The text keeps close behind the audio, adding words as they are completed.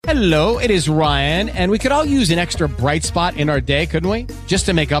Hello, it is Ryan, and we could all use an extra bright spot in our day, couldn't we? Just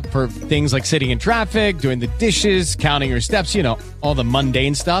to make up for things like sitting in traffic, doing the dishes, counting your steps, you know, all the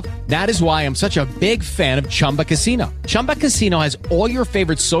mundane stuff. That is why I'm such a big fan of Chumba Casino. Chumba Casino has all your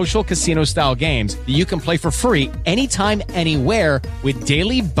favorite social casino-style games that you can play for free anytime, anywhere with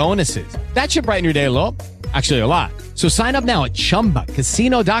daily bonuses. That should brighten your day a little. Actually, a lot. So sign up now at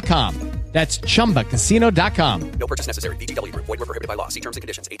ChumbaCasino.com. That's ChumbaCasino.com. No purchase necessary. VGW Group. Void where prohibited by law. See terms and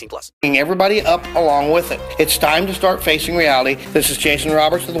conditions. 18+. Bring everybody up along with it. It's time to start facing reality. This is Jason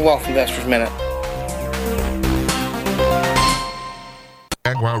Roberts with the Wealth Investors Minute.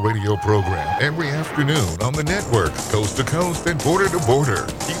 Jaguar radio program every afternoon on the network, coast to coast and border to border.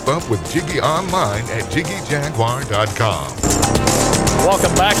 Keep up with Jiggy online at JiggyJaguar.com.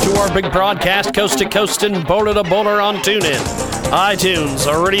 Welcome back to our big broadcast, coast to coast and border to border on TuneIn, iTunes,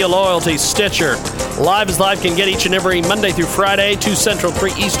 Radio Loyalty, Stitcher. Live as live can get each and every Monday through Friday, 2 Central,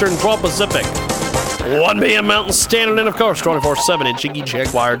 3 Eastern, 12 Pacific, 1 p.m. Mountain Standard, and of course 24/7 at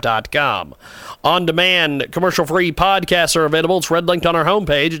JiggyJaguar.com. On demand, commercial-free podcasts are available. It's red-linked on our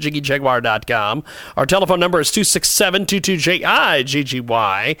homepage at JiggyJaguar.com. Our telephone number is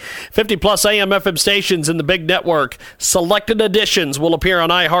 267-22-JIGGY. 50-plus AM/FM stations in the big network. Selected editions will appear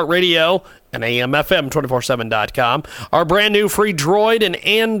on iHeartRadio and AM/FM247.com. Our brand new free Droid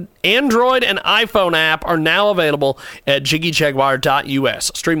and Android and iPhone app are now available at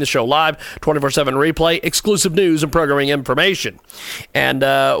JiggyJaguar.us. Stream the show live, 24/7 replay, exclusive news and programming information. And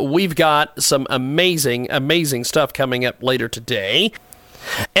we've got some amazing stuff coming up later today.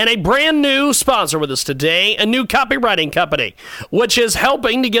 And a brand new sponsor with us today, a new copywriting company, which is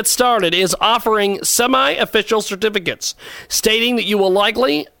helping to get started, is offering semi-official certificates stating that you will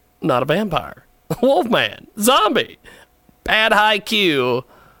likely not a vampire, wolfman, zombie, bad high Q.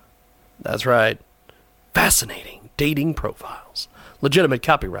 That's right. Fascinating dating profiles, legitimate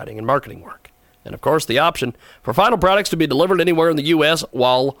copywriting and marketing work. And of course, the option for final products to be delivered anywhere in the U.S.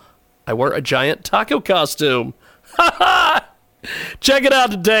 while I wear a giant taco costume. Ha ha! Check it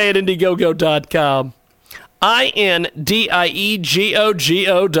out today at Indiegogo.com.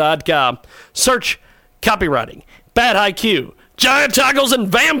 INDIEGOGO.com. Search copywriting, bad high Q, giant tacos and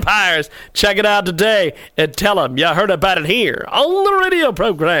vampires. Check it out today and tell them you heard about it here on the radio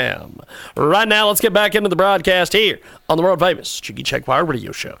program. Right now, let's get back into the broadcast here on the world-famous Jiggy Jaguar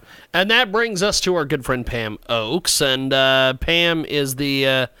radio show. And that brings us to our good friend Pam Oakes. And Pam is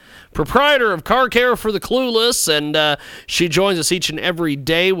the proprietor of Car Care for the Clueless, and she joins us each and every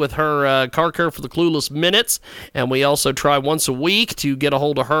day with her Car Care for the Clueless Minutes, and we also try once a week to get a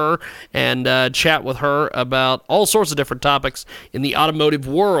hold of her and chat with her about all sorts of different topics in the automotive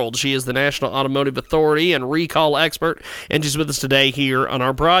world. She is the National Automotive Authority and recall expert, and she's with us today here on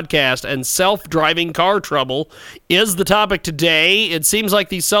our broadcast, and self-driving car trouble is the topic today. It seems like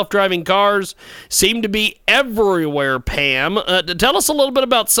these self-driving cars seem to be everywhere, Pam. Tell us a little bit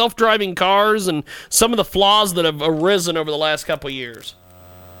about self-driving cars and some of the flaws that have arisen over the last couple of years.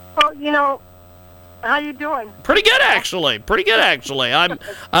 Well, you know, how you doing? Pretty good, actually. I'm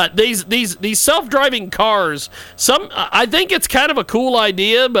these self-driving cars. I think it's kind of a cool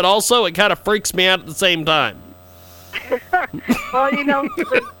idea, but also it kind of freaks me out at the same time. Well, you know,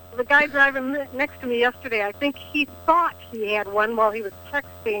 the guy driving next to me yesterday, I think he thought he had one while he was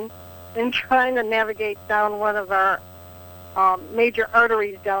texting and trying to navigate down one of our major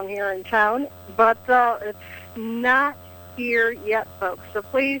arteries down here in town, but it's not here yet, folks. So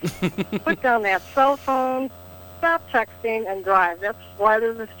please put down that cell phone, stop texting, and drive. That's why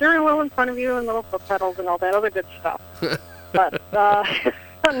there's a steering wheel in front of you and little foot pedals and all that other good stuff. But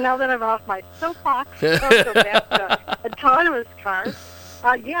now that I'm off my soapbox, so that's autonomous cars,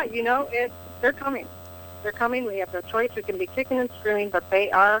 yeah, you know, they're coming. They're coming. We have no choice. We can be kicking and screaming, but they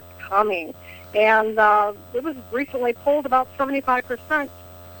are coming. And it was recently polled about 75%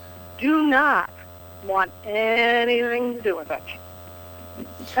 do not want anything to do with it.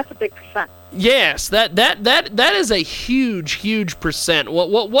 That's a big percent. Yes, that is a huge percent.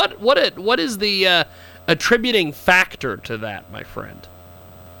 What is the attributing factor to that, my friend?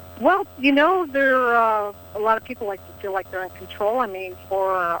 Well, you know, a lot of people like to feel like they're in control. I mean,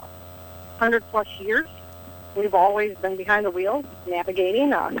 for 100-plus years, we've always been behind the wheel,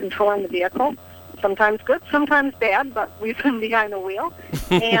 navigating, controlling the vehicle. Sometimes good, sometimes bad, but we've been behind the wheel.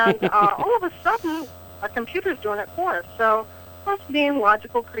 And all of a sudden, a computer's doing it for us. So us being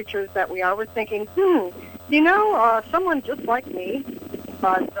logical creatures that we are, we're thinking, you know, someone just like me,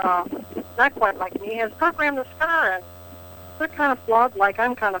 but not quite like me, has programmed this car, and they're kind of flawed like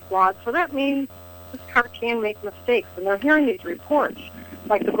I'm kind of flawed. So that means this car can make mistakes. And they're hearing these reports,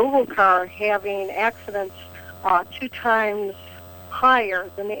 like the Google car having accidents 2 times higher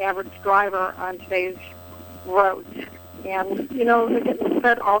than the average driver on today's roads. And, they're getting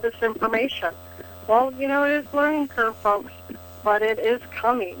fed all this information. Well, it is a learning curve, folks, but it is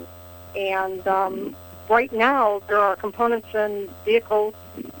coming. And right now, there are components in vehicles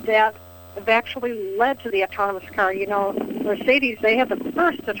that have actually led to the autonomous car. Mercedes, they had the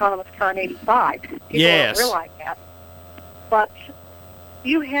first autonomous car in 85. People Yes. don't realize that. But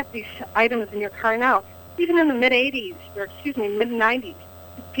you have these items in your car now. Even in the mid-90s,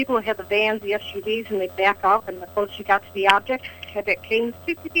 people had the vans, the SUVs, and they back up, and the closer you got to the object, had that cadence,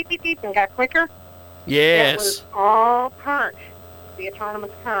 beep, beep, beep, beep, beep, and got quicker. Yes. That was all part of the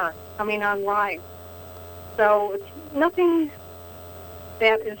autonomous car coming online. So it's nothing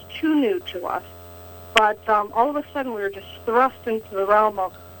that is too new to us. But all of a sudden, we were just thrust into the realm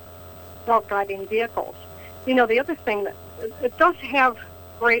of self-driving vehicles. The other thing, that it does have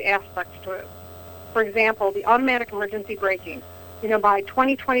great aspects to it. For example, the automatic emergency braking. By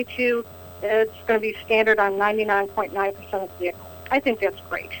 2022, it's going to be standard on 99.9% of vehicles. I think that's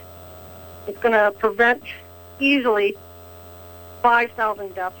great. It's going to prevent easily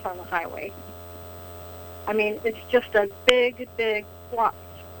 5,000 deaths on the highway. I mean, it's just a big, big plus.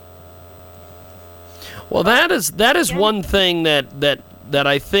 Well, that is one thing that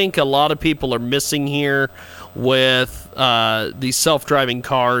I think a lot of people are missing here with these self-driving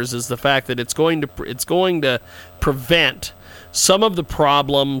cars is the fact that it's going to prevent some of the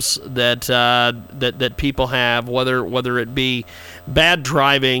problems that people have, whether it be bad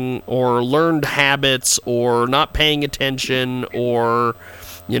driving or learned habits or not paying attention or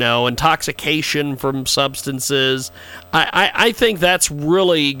intoxication from substances. I think that's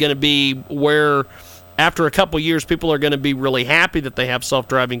really going to be where, after a couple years, people are going to be really happy that they have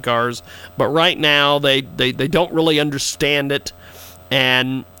self-driving cars. But right now, they don't really understand it.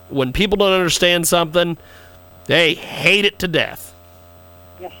 And when people don't understand something, they hate it to death.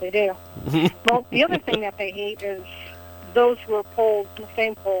 Yes, they do. Well, the other thing that they hate is those who are polled in the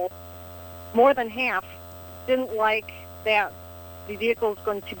same poll, more than half didn't like that the vehicle is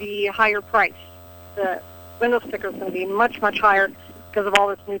going to be a higher price. The window sticker is going to be much, much higher because of all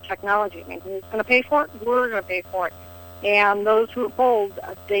this new technology. I mean, who's going to pay for it? We're going to pay for it. And those who were polled,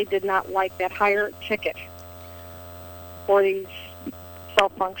 they did not like that higher ticket for these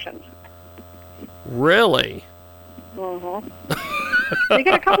self-functions. Really? Mm-hmm. You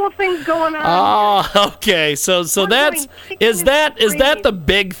got a couple of things going on. Oh, okay. So that's is that the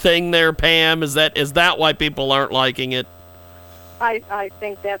big thing there, Pam? Is that why people aren't liking it? I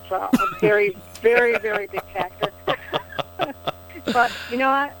think that's a very, very, very big factor. But you know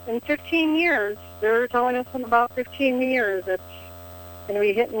what? In 15 years, they're telling us in about 15 years, it's going to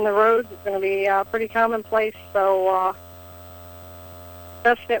be hitting the roads. It's going to be pretty commonplace. So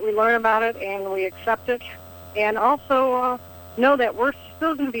best that we learn about it and we accept it, and also know that we're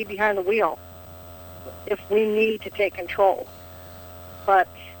still going to be behind the wheel if we need to take control. But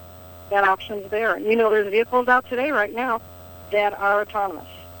that option's there. And there's vehicles out today right now that are autonomous.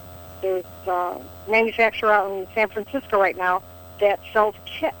 There's a manufacturer out in San Francisco right now that sells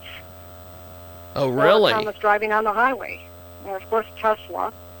kits. Oh, really? For autonomous driving on the highway. And of course,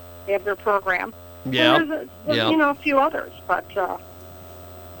 Tesla, they have their program. Yeah. And there's a few others, but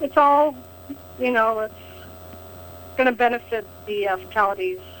it's all, it's going to benefit the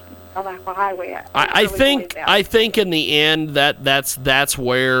fatalities on the highway. I think in the end that's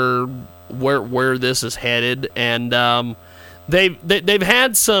where this is headed, and they've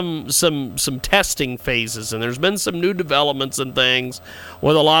had some testing phases, and there's been some new developments and things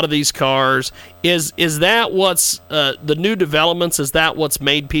with a lot of these cars. Is that what's the new developments? Is that what's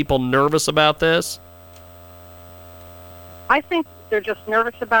made people nervous about this? I think they're just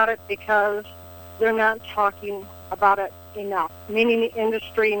nervous about it because they're not talking about it enough. Meaning the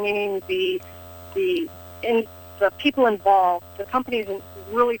industry, meaning the people involved, the companies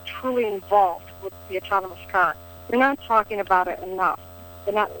really truly involved with the autonomous car. They're not talking about it enough.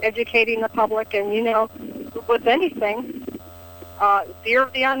 They're not educating the public, and with anything, fear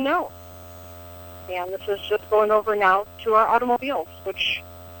of the unknown. And this is just going over now to our automobiles, which,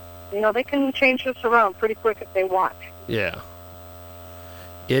 they can change this around pretty quick if they want. Yeah.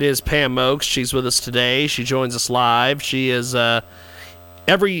 It is Pam Oakes. She's with us today. She joins us live. She is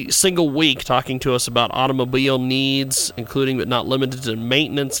every single week talking to us about automobile needs, including but not limited to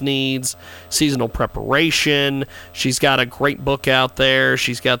maintenance needs, seasonal preparation. She's got a great book out there.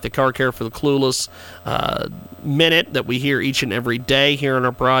 She's got the Car Care for the Clueless minute that we hear each and every day here on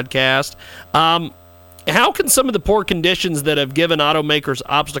our broadcast. How can some of the poor conditions that have given automakers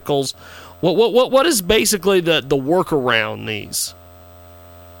obstacles, what is basically the workaround these?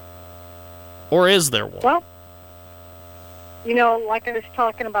 Or is there one? Well, like I was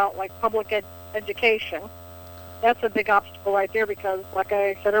talking about, like public education, that's a big obstacle right there because, like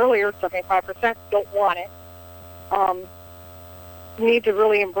I said earlier, 75% don't want it. Need to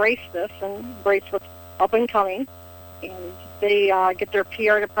really embrace this and embrace what's up and coming. And they get their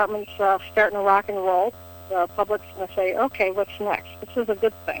PR departments starting to rock and roll. The public's going to say, okay, what's next? This is a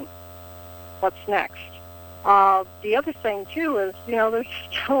good thing. What's next? The other thing, too, is, there's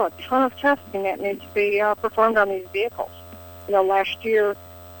still a ton of testing that needs to be performed on these vehicles. Last year,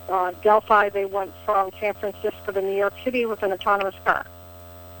 Delphi, they went from San Francisco to New York City with an autonomous car.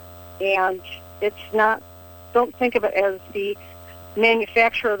 And it's not, don't think of it as the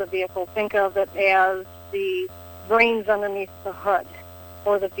manufacturer of the vehicle. Think of it as the brains underneath the hood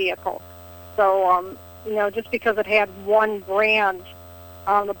or the vehicle. So, just because it had one brand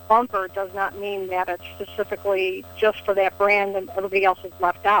on the bumper does not mean that it's specifically just for that brand and everybody else is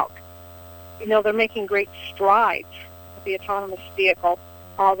left out. They're making great strides with the autonomous vehicle.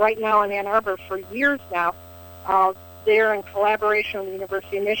 Right now in Ann Arbor, for years now, they're in collaboration with the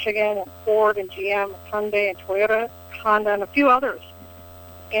University of Michigan and Ford and GM and Hyundai and Toyota, Honda, and a few others.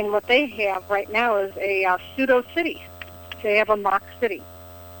 And what they have right now is a pseudo-city. They have a mock city.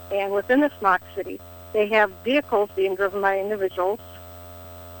 And within this mock city, they have vehicles being driven by individuals,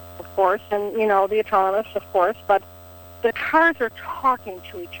 of course, and, the autonomous, of course, but the cars are talking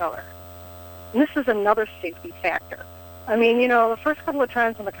to each other. And this is another safety factor. I mean, the first couple of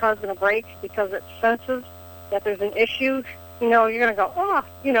times when the car's going to brake because it senses that there's an issue, you're going to go, I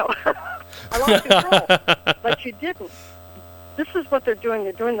lost control. But you didn't. This is what they're doing.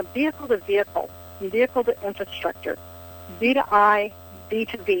 They're doing the vehicle-to-vehicle, vehicle-to-infrastructure, V-to-I,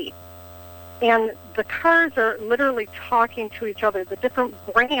 V-to-V. And the cars are literally talking to each other. The different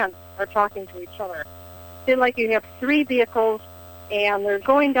brands are talking to each other. It's like you have three vehicles, and they're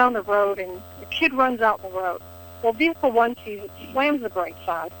going down the road, and the kid runs out in the road. Well, vehicle one sees it, slams the brakes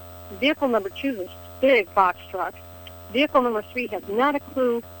on. Vehicle number two is a big box truck. Vehicle number three has not a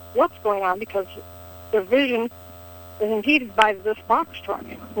clue what's going on because their vision is impeded by this box truck.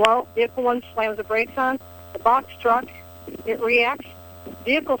 Well, vehicle one slams the brakes on. The box truck, it reacts.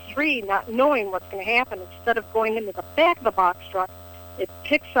 Vehicle three, not knowing what's going to happen, instead of going into the back of the box truck, it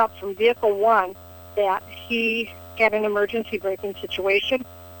picks up from vehicle one that he had an emergency braking situation,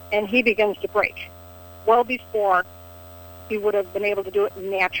 and he begins to brake well before he would have been able to do it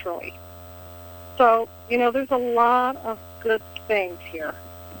naturally. So, there's a lot of good things here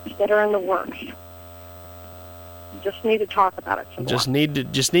that are in the works. You just need to talk about it some more. Just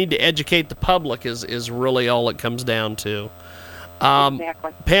need to educate the public is really all it comes down to.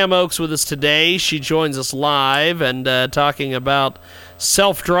 Exactly. Pam Oakes with us today. She joins us live and talking about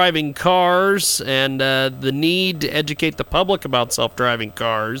self-driving cars and the need to educate the public about self-driving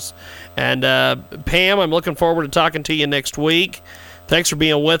cars. And Pam, I'm looking forward to talking to you next week. Thanks for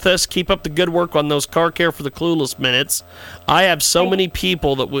being with us. Keep up the good work on those Car Care for the Clueless minutes. I have so many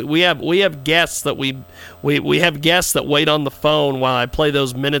people that we have guests that we have guests that wait on the phone while I play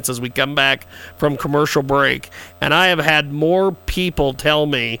those minutes as we come back from commercial break. And I have had more people tell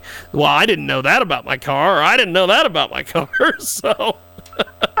me, "Well, I didn't know that about my car," or "I didn't know that about my car." So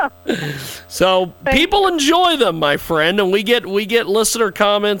people enjoy them, my friend, and we get listener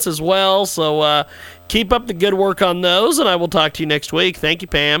comments as well. So keep up the good work on those, and I will talk to you next week. Thank you,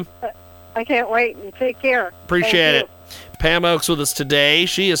 Pam. I can't wait, and take care. Appreciate it. Pam Oakes with us today.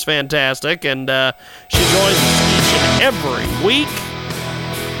 She is fantastic, and she joins us each and every week.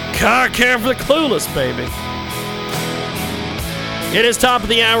 Car Care for the Clueless, baby. It is top of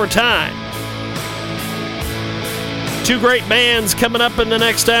the hour time. Two great bands coming up in the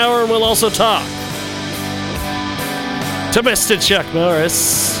next hour, and we'll also talk to Mr. Chuck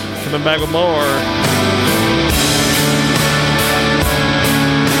Norris. Coming back with more.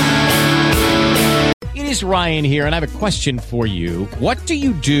 It is Ryan here, and I have a question for you. What do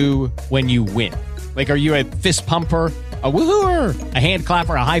you do when you win? Like, are you a fist pumper, a woohooer, a hand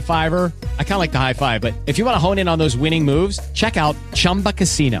clapper, a high fiver? I kind of like the high five, but if you want to hone in on those winning moves, check out Chumba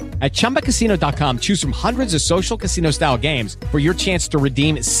Casino. At ChumbaCasino.com, choose from hundreds of social casino-style games for your chance to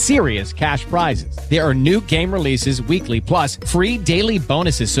redeem serious cash prizes. There are new game releases weekly, plus free daily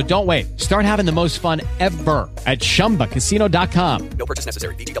bonuses, so don't wait. Start having the most fun ever at ChumbaCasino.com. No purchase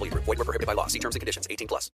necessary. VGW Group. Void where prohibited by law. See terms and conditions. 18+.